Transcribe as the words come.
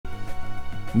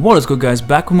What is good, guys?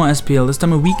 Back with more SPL, this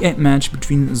time a week 8 match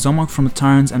between z0mOG from the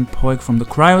Tyrants and Poek from the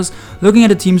Cryos. Looking at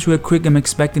the teams real quick, I'm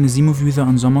expecting the z0mOG user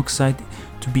on z0mOG's side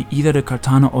to be either the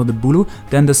Kartana or the Bulu.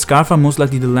 Then the Scarfa, most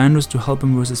likely the Landers to help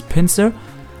him versus Pinsir.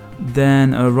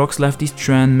 Then Rocks lefties,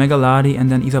 Tren, Megaladi,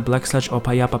 and then either Black Sledge or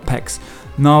Payapa Pex.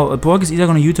 Now, Poek is either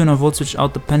going to U-turn or Volt Switch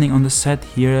out depending on the set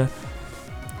here.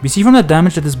 We see from the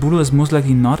damage that this Bulu is most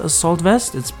likely not Assault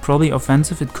Vest, it's probably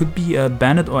offensive, it could be a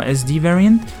Bandit or SD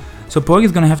variant. So Poek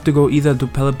is gonna have to go either to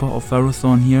Pelipper or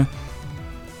Ferrothorn here.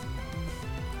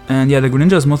 And yeah, the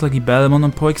Greninja is most likely Balmond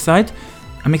on Poek's side.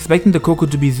 I'm expecting the Koko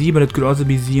to be Z, but it could also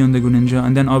be Z on the Greninja.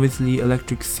 And then obviously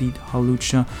Electric Seed,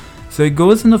 Hawlucha. So it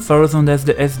goes into Ferrothorn, there's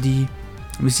the SD.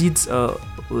 We see it's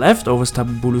leftovers type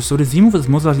of Bulu, so the Z move is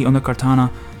most likely on the Kartana.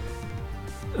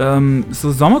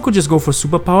 So z0mOG could just go for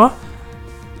Superpower.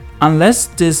 Unless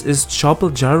this is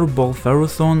Chople, Gyro Ball,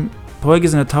 Ferrothorn, Poek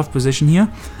is in a tough position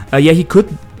here. Yeah, he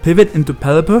could pivot into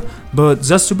Pelipper, but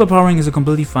just superpowering is a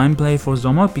completely fine play for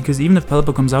z0mOG, because even if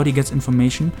Pelipper comes out, he gets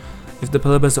information if the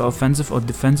Pelipper is an offensive or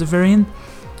defensive variant,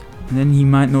 and then he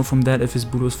might know from that if his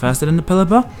Bulu is faster than the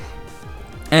Pelipper.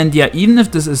 And yeah, even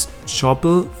if this is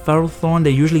Chople Ferrothorn, they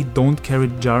usually don't carry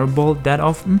Gyro Ball that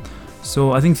often,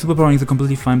 so I think superpowering is a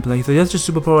completely fine play. So that's just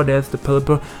superpower, there's the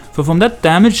Pelipper. So from that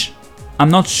damage, I'm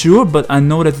not sure, but I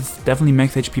know that it's definitely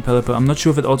max HP Pelipper. I'm not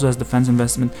sure if it also has defense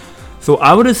investment. So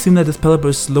I would assume that this Pelipper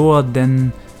is slower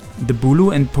than the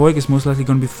Bulu, and Poek is most likely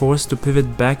going to be forced to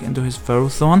pivot back into his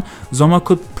Ferrothorn. z0mOG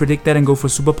could predict that and go for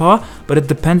Superpower, but it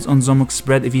depends on z0mOG's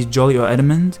spread if he's Jolly or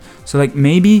Adamant. So like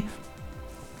maybe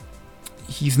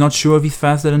he's not sure if he's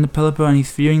faster than the Pelipper and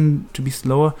he's fearing to be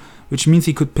slower, which means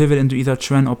he could pivot into either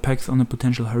Tren or Pex on a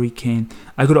potential Hurricane.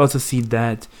 I could also see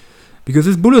that, because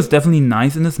this Bulu is definitely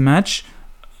nice in this match.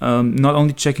 Not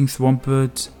only checking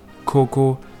Swampert,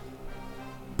 Koko,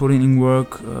 putting in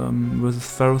work versus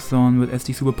Ferrothorn with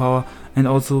SD Superpower, and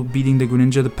also beating the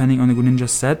Greninja depending on the Greninja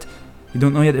set. We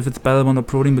don't know yet if it's Balmond or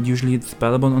Protein, but usually it's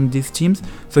Balmond on these teams.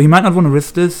 So he might not want to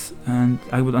risk this, and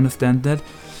I would understand that.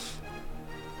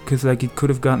 Because like he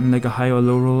could have gotten like a high or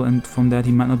low roll, and from that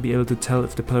he might not be able to tell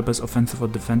if the Pelipper is offensive or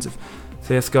defensive.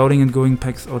 So yeah, scouting and going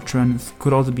Pex or Tren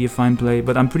could also be a fine play,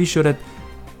 but I'm pretty sure that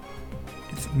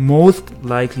it's most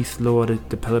likely slower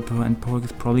the Pelipper, and Poek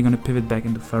is probably going to pivot back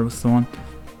into Ferrothorn.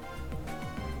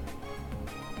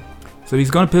 So he's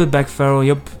gonna pivot back Ferro,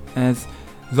 yep, as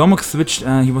z0mOG switched,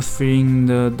 he was fearing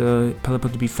the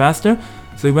Pelipper to be faster.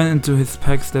 So he went into his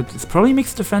Pex that is probably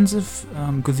mixed defensive,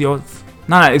 because he also...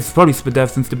 Nah, it's probably Spadef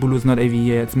since the Bulu is not AV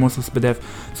here, it's more so Spadef.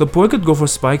 So Poek could go for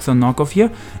Spikes or Knockoff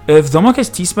here. If z0mOG has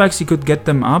T-Spikes, he could get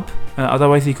them up,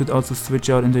 otherwise he could also switch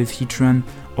out into his Heatran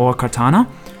or Kartana.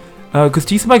 Because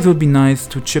T-Spikes would be nice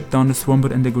to chip down the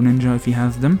Swampert and the Greninja if he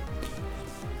has them.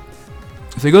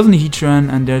 So he goes in the Heatran,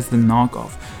 and there's the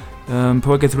Knockoff.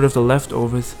 Poek gets rid of the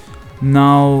leftovers.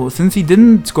 Now, since he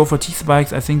didn't go for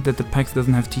T-Spikes, I think that the Pex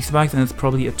doesn't have T-Spikes, and it's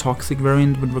probably a Toxic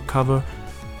variant with Recover,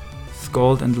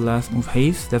 Scald, and the last move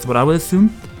Haze. That's what I would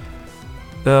assume.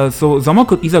 So z0mOG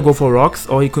could either go for Rocks,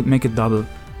 or he could make it double.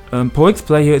 Poek's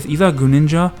play here is either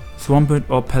Greninja, Swampert,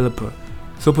 or Pelipper.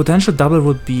 So potential double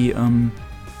would be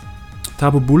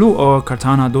Tapu Bulu or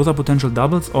Kartana. Those are potential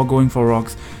doubles, or going for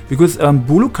Rocks. Because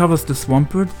Bulu covers the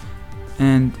Swampert,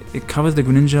 and it covers the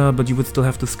Greninja, but you would still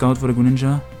have to scout for the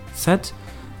Greninja set.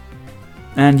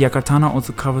 And yeah, Kartana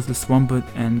also covers the Swampert,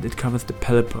 and it covers the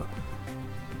Pelipper.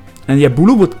 And yeah,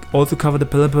 Bulu would also cover the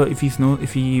Pelipper if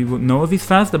he would know if he's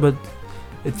faster, but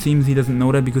it seems he doesn't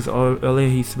know that, because earlier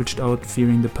he switched out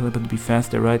fearing the Pelipper to be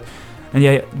faster, right? And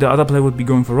yeah, the other play would be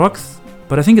going for Rocks,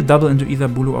 but I think a double into either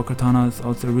Bulu or Kartana is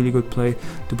also a really good play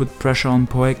to put pressure on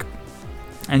Poek.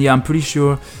 And yeah, I'm pretty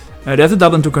sure there's a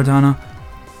double into Kartana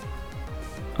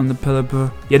on the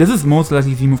Pelipper. Yeah, this is most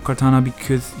likely Z move Kartana,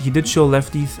 because he did show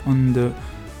lefties on the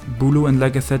Bulu, and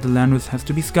like I said, the Landorus has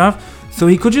to be Scarf. So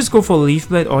he could just go for Leaf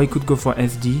Blade, or he could go for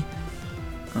SD.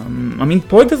 I mean,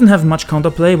 Poek doesn't have much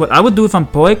counterplay. What I would do if I'm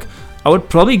Poek, I would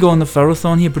probably go on the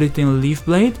Ferrothorn here, predicting a Leaf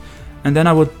Blade, and then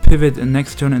I would pivot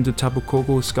next turn into Tapu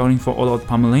Koko, scouting for all-out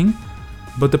pummeling.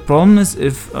 But the problem is,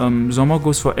 if z0mOG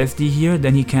goes for SD here,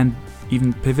 then he can't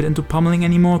even pivot into pummeling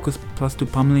anymore, because +2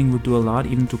 pummeling would do a lot,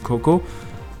 even to Koko.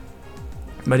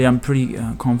 But yeah, I'm pretty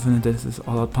confident that this is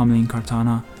all-out pummeling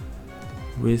Kartana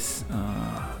with...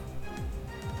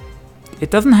 it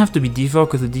doesn't have to be default,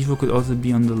 because the default could also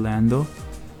be on the Lando.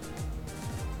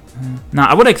 Now,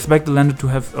 I would expect the Lando to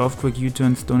have Earthquake,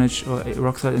 U-turn, Stone Edge, or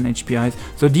Rock Slide and HPIs.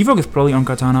 So default is probably on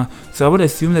Kartana. So I would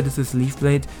assume that this is Leaf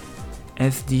Blade,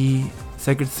 SD,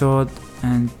 Sacred Sword,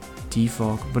 and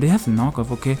Defog. But it has a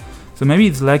knockoff, okay. So maybe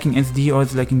it's lacking SD or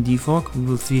it's lacking Defog. We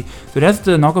will see. So that's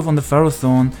the knockoff on the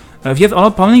Ferrothorn. If he has all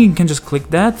pummeling, he can just click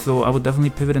that, so I would definitely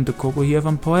pivot into Koko here if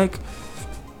I'm Poek.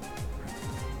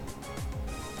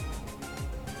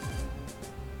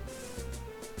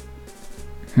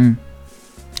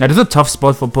 That is a tough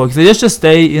spot for Poek. So just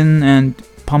stay in, and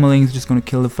pummeling is just gonna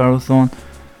kill the Pharaoh Thorn.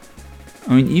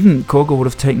 I mean, even Koko would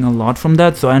have taken a lot from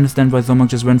that, so I understand why z0mOG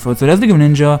just went for it. So there's the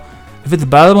Greninja. If it's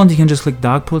Battlebond, he can just click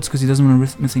Dark Pulse because he doesn't want to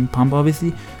risk missing Pump,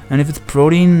 obviously. And if it's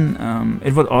Protein,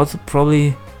 it would also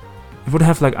probably... It would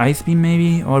have like Ice Beam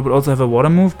maybe, or it would also have a Water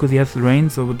move because he has the Rain,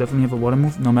 so it would definitely have a Water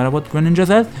move no matter what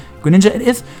Greninja it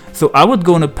is. So I would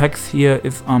go into Pex here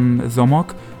if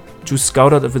z0mOG to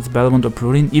scout out if it's Battlebond or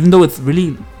Protein, even though it's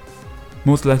really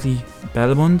most likely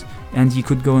Battlebond, and he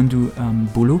could go into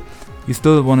Bulu. You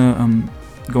still want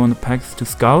to go into Pex to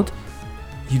scout.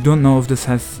 You don't know if this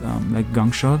has like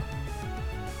Gunk Shot.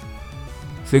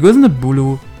 So he goes into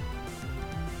Bulu,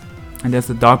 and there's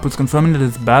the Dark Pulse confirming that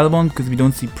it's Battlebond because we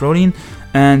don't see Protein,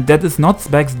 and that is not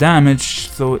Specs damage,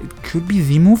 so it could be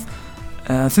Z-move.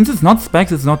 Since it's not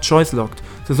Specs, it's not choice locked.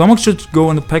 So z0mOG should go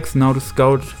on the Pex now to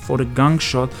scout for the Gunk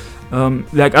Shot.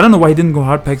 Like, I don't know why he didn't go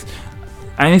hard Pex.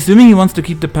 I'm assuming he wants to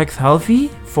keep the Pex healthy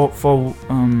for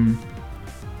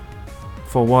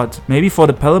what? Maybe for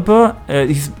the Pelipper.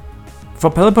 For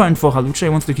Pelipper and for Hawlucha, he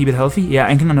wants to keep it healthy. Yeah,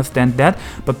 I can understand that.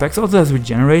 But Pex also has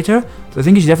Regenerator, so I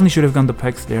think he definitely should have gone the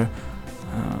Pex there.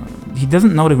 He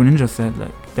doesn't know the Greninja set.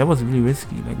 Like, that was really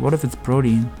risky. Like, what if it's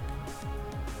Protein?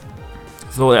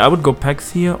 So I would go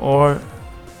Pex here, or...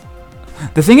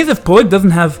 The thing is, if Poek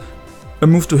doesn't have a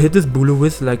move to hit this Bulu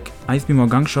with, like Ice Beam or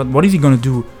Gunk Shot, what is he gonna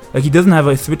do? Like, he doesn't have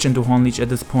a switch into Horn Leech at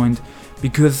this point,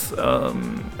 because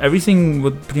everything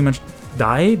would pretty much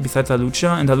die besides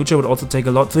Hawlucha, and Hawlucha would also take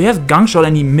a lot. So he has Gunk Shot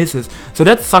and he misses. So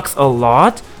that sucks a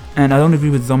lot, and I don't agree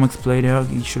with z0mOG's play there.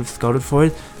 He should have scouted for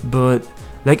it, but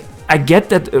like, I get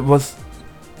that it was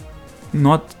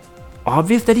not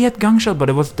obvious that he had Gunk Shot, but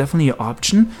it was definitely an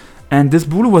option. And this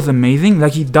Bulu was amazing.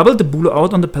 Like, he doubled the Bulu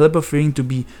out on the Pelipper, freeing to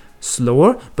be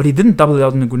slower, but he didn't double it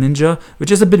out on the Greninja,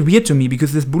 which is a bit weird to me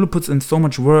because this Bulu puts in so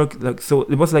much work. Like, so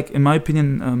it was, like, in my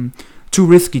opinion, too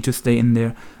risky to stay in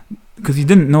there because he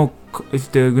didn't know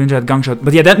if the Greninja had Gunk Shot.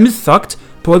 But yeah, that miss sucked.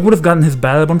 Poek would have gotten his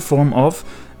Battlebond form off,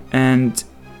 and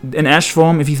in Ash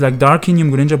form, if he's like Darkinium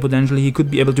Greninja potentially, he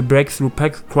could be able to break through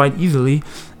Pex quite easily,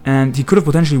 and he could have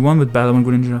potentially won with Battlebond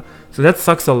Greninja. So that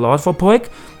sucks a lot for Poek.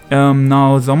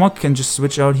 Now z0mOG can just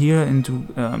switch out here into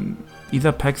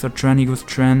either Pex or Tren. He goes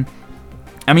Tren.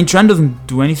 I mean, Tren doesn't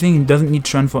do anything. He doesn't need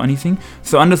Tren for anything.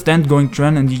 So understand going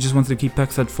Tren, and he just wants to keep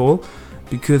Pex at full,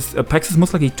 because Pex is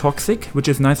most likely toxic, which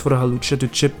is nice for the Hawlucha to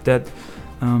chip that,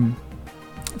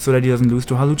 so that he doesn't lose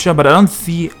to Hawlucha. But I don't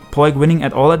see Poek winning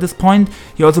at all at this point.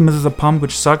 He also misses a pump,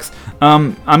 which sucks.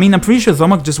 I mean, I'm pretty sure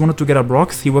z0mOG just wanted to get up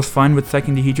rocks. He was fine with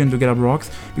sacking the Heatran to get up rocks,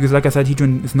 because like I said,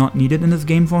 Heatran is not needed in this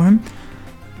game for him.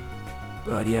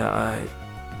 But yeah, I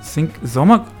think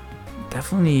z0mOG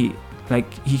definitely,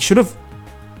 like, he should have,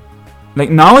 like,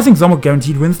 now I think z0mOG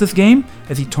guaranteed wins this game,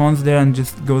 as he taunts there and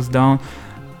just goes down.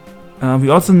 We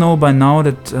also know by now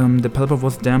that the Pelipper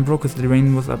was damn broke because the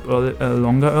rain was up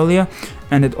longer earlier,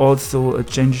 and it also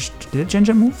changed. Did it change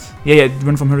a move? Yeah, it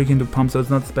went from Hurricane to Pump, so it's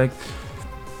not Spec.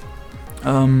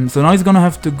 So now he's gonna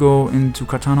have to go into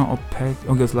Katana or Peck.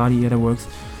 Oh, goes Ladi. Yeah, that works.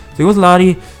 So he goes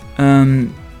Ladi.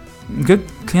 Good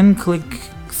can click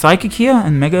Psychic here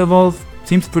and Mega Evolve.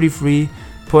 Seems pretty free.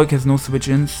 Poek has no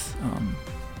switch-ins.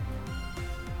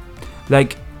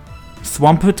 Like,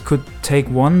 Swampert could take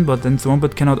one, but then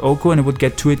Swampert cannot Oko and it would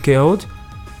get 2-hit KO'd.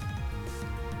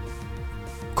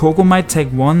 Koko might take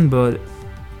one, but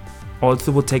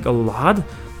also would take a lot.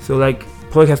 So like,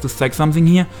 Poek has to sack something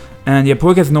here. And yeah,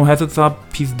 Poek has no hazards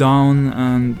up, he's down,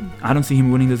 and I don't see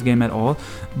him winning this game at all.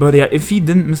 But yeah, if he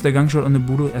didn't miss the Gunk Shot on the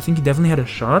Bulu, I think he definitely had a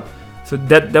shot. So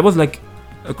that was like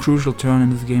a crucial turn in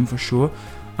this game for sure.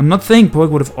 I'm not saying Poek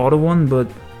would have auto-won, but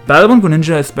Battlebond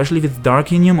Greninja, especially if it's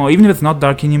Darkinium, or even if it's not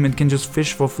Darkinium, it can just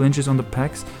fish for flinches on the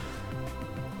Pex.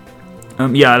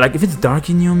 Yeah, like if it's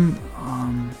Darkinium,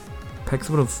 Pex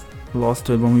would have lost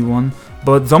to it when we won.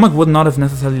 But z0mOG would not have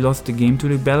necessarily lost the game to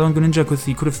the Battlebond Greninja, because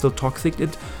he could have still Toxic'd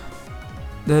it,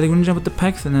 the Greninja with the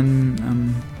Pex, and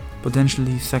then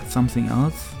potentially sacked something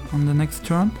else on the next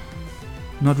turn,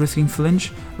 not risking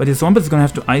flinch. But the Swampert is gonna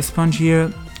have to Ice Punch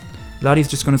here. Ladi's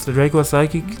just gonna Draco or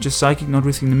Psychic, just Psychic, not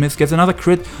risking the miss. Gets another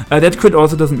crit. That crit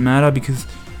also doesn't matter because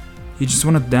he just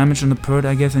wanted damage on the Pert,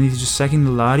 I guess, and he's just sacking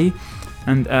the Ladi.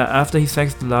 And after he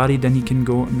sacks the Ladi, then he can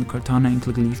go into Kartana and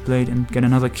click Leaf Blade and get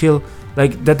another kill.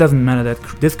 Like, that doesn't matter.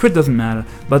 This crit doesn't matter.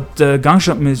 But Gunk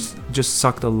Shot miss just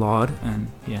sucked a lot, and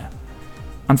yeah.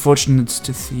 unfortunate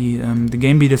to see the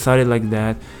game be decided like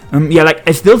that. Yeah, like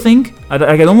I still think I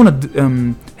don't want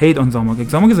to hate on z0mOG. Like,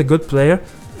 z0mOG is a good player,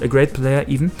 a great player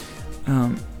even,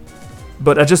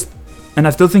 but I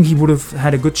still think he would have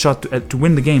had a good shot to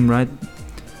win the game, right?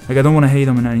 Like, I don't want to hate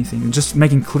him on anything. I'm just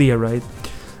making clear, right?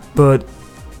 But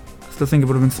I still think it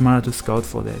would have been smarter to scout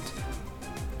for that.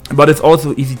 But it's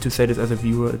also easy to say this as a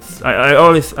viewer.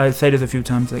 I say this a few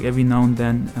times, like every now and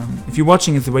then. If you're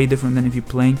watching, it's way different than if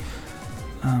you're playing.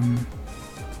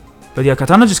 But yeah,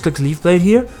 Katana just clicks Leaf Blade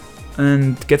here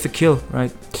and gets a kill,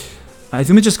 right? I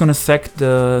assume it's just gonna sack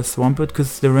the Swampert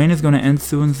because the rain is gonna end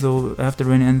soon. So after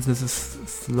rain ends, this is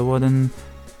slower than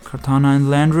Katana and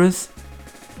Landorus.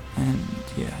 And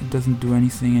yeah, it doesn't do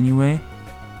anything anyway.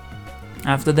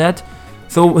 After that,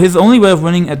 so his only way of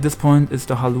winning at this point is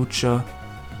the Halucha.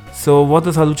 So what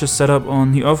does Halucha set up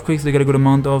on? He Earthquakes, they get a good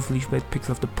amount of. Leaf Blade picks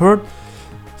off the Pert.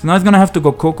 So now he's gonna have to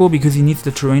go Coco because he needs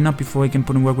the terrain up before he can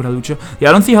put in work with Halucha. Yeah,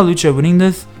 I don't see Halucha winning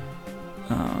this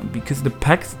because the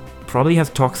pack probably has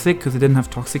Toxic because it didn't have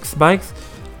Toxic spikes.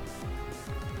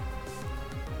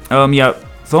 Yeah,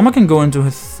 z0mOG can go into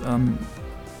his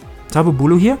Tapu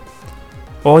Bulu here,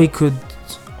 or he could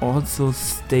also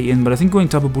stay in, but I think going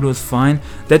Tapu Bulu is fine.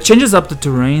 That changes up the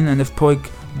terrain, and if Poek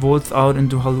volts out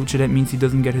into Halucha, that means he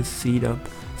doesn't get his seed up.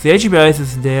 So the HB Ice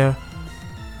is there,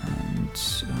 and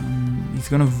he's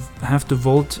gonna have to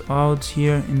volt out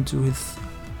here into his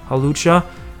Halucha.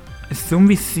 Assume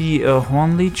we see a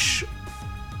Horn Leech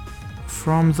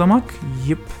from z0mOG.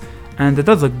 Yep. And that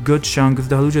does a good chunk because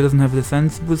the Halucha doesn't have the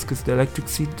Sense Boost because the Electric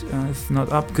Seed is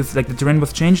not up because like the terrain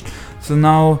was changed. So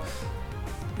now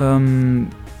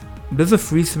there's a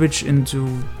free switch into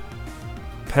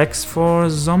packs for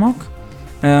z0mOG.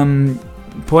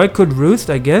 Poek could Roost,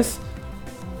 I guess.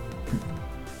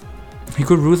 He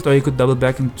could Roost or he could double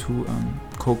back into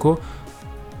Coco.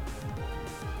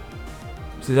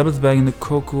 So he doubles back into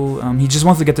Coco. He just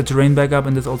wants to get the terrain back up,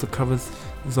 and this also covers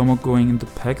z0mOG going into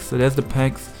packs. So there's the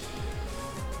packs.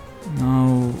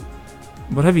 Now,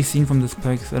 what have you seen from this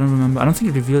packs? I don't remember. I don't think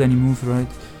it revealed any moves, right?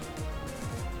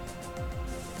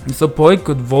 So Poek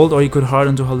could Volt or he could Hard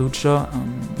into Halucha,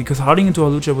 because Harding into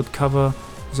Halucha would cover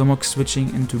z0mOG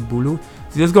switching into Bulu.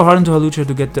 So he just go Hard into Halucha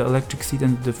to get the Electric Seed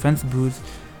and the Defense Boost.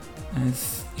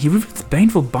 As he reveals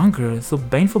Baneful Bunker, so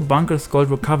Baneful Bunker, Scald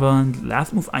Recover, and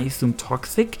last move I assume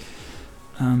Toxic.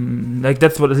 Like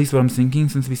that's at least what I'm thinking,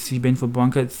 since we see Baneful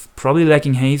Bunker, it's probably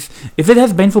lacking Haze. If it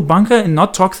has Baneful Bunker and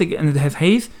not Toxic and it has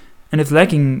Haze, and it's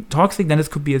lacking Toxic, then this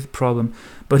could be a problem.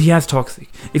 But he has Toxic.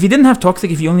 If he didn't have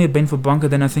Toxic, if he only had Baneful Bunker,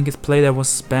 then I think his play there was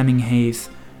spamming Haze.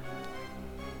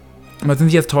 But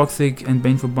since he has Toxic and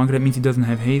Baneful Bunker, that means he doesn't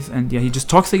have Haze, and yeah, he just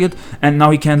Toxic it, and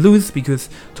now he can't lose because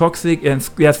Toxic and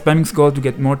spamming Skull to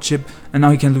get more chip, and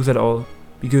now he can't lose at all.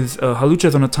 Because Halucha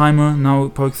is on a timer, now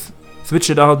Poek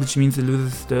switch it out, which means he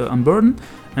loses the Unburden,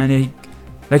 and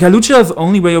like Halucha's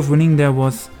only way of winning there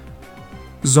was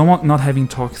z0mOG not having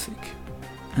Toxic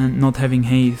and not having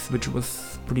Haze, which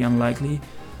was pretty unlikely.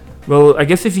 Well, I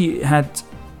guess if he had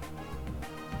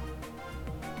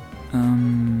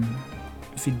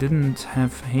if he didn't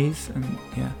have Haze, and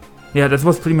yeah, that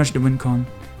was pretty much the win con.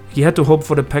 He had to hope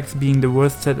for the packs being the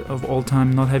worst set of all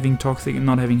time, not having Toxic and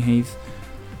not having Haze.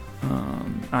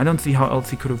 I don't see how else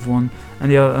he could have won.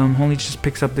 And yeah, Honly just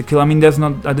picks up the kill. I mean,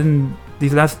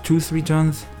 these last 2-3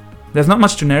 turns, there's not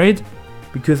much to narrate,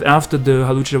 because after the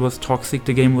Halucha was Toxic,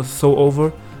 the game was so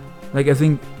over. Like, I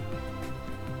think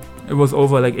it was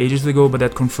over like ages ago, but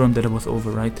that confirmed that it was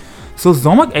over, right? So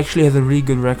z0mOG actually has a really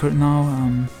good record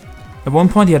now. At one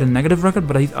point he had a negative record,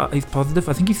 but he's positive.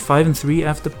 I think he's 5-3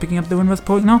 after picking up the win with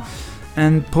Poek now.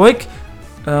 And Poek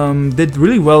did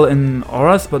really well in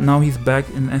Auras, but now he's back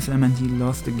in SM and he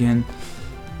lost again.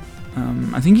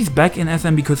 I think he's back in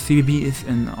SM because CBB is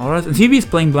in Auras, and CBB is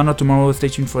playing Blunder tomorrow. Stay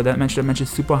tuned for that match. That match is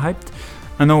super hyped.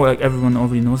 I know like everyone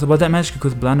already knows about that match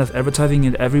because Blunder's advertising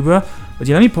it everywhere. But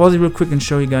yeah, let me pause it real quick and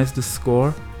show you guys the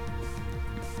score.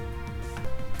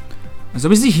 So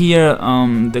we see here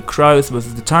the Cryos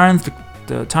versus the Tyrants.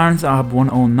 The Tyrants are up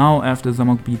 1-0 now after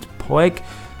z0mOG beat Poek.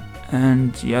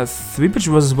 And yes, Sweepage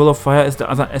vs Will of Fire is the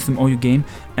other z0mOU game,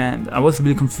 and I was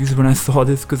really confused when I saw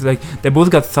this because like they both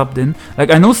got subbed in. Like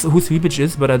I know who Sweepage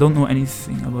is, but I don't know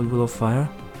anything about Will of Fire,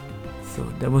 so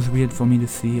that was weird for me to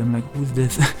see. I'm like, who's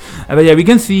this? But yeah, we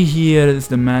can see here is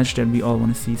the match that we all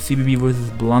want to see: CBB versus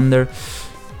Blunder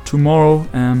tomorrow.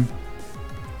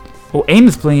 Oh, AIM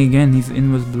is playing again. He's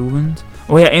in with Blue Wind.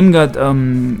 Oh yeah, AIM got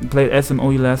played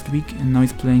z0mOU last week, and now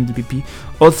he's playing DPP.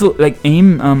 Also, like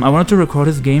AIM, I wanted to record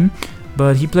his game,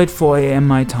 but he played 4 AM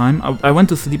my time. I went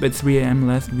to sleep at 3 AM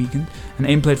last weekend, and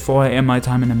AIM played 4 AM my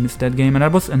time, and I missed that game, and I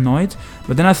was annoyed.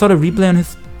 But then I saw the replay on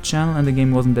his channel, and the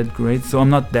game wasn't that great, so I'm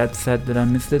not that sad that I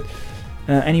missed it.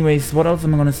 Anyways, what else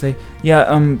am I gonna say? Yeah,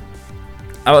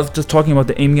 I was just talking about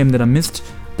the AIM game that I missed.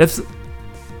 That's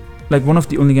like one of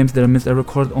the only games that I missed. I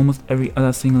recorded almost every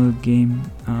other single game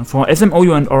for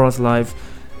z0mOG and Auras Live.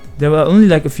 There were only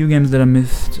like a few games that I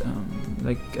missed,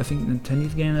 like I think the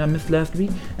tennis game that I missed last week,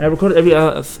 and I recorded every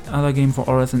other game for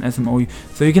Auras and z0mOG.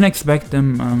 So you can expect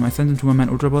them. I sent them to my man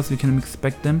Ultraboss. You can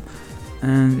expect them,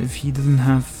 and if he doesn't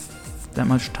have that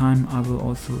much time, I will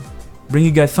also bring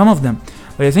you guys some of them.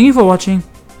 But yeah, thank you for watching.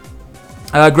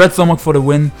 Great z0mOG for the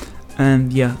win,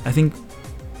 and yeah, I think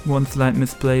one slight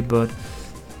misplay, but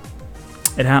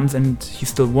it happens, and he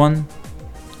still won.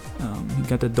 He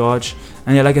got the dodge,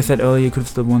 and yeah, like I said earlier, he could have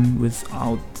still won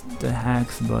without the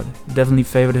hacks, but definitely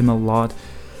favored him a lot.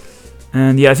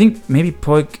 And yeah, I think maybe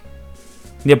Poek.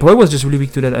 Yeah, Poek was just really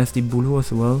weak to that SD Bulu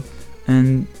as well,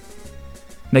 and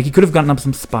like he could have gotten up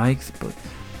some spikes, but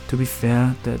to be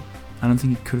fair, that I don't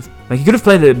think he could have. Like he could have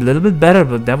played it a little bit better,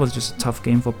 but that was just a tough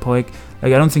game for Poek.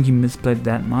 Like I don't think he misplayed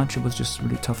that much. It was just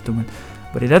really tough to win.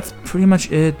 But yeah, that's pretty much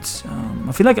it.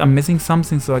 I feel like I'm missing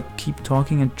something, so I keep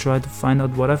talking and try to find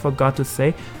out what I forgot to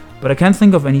say. But I can't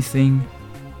think of anything.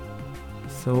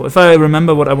 So if I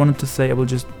remember what I wanted to say, I will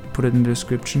just put it in the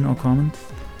description or comments.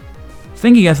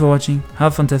 Thank you guys for watching.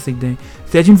 Have a fantastic day.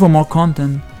 Stay tuned for more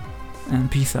content,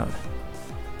 and peace out.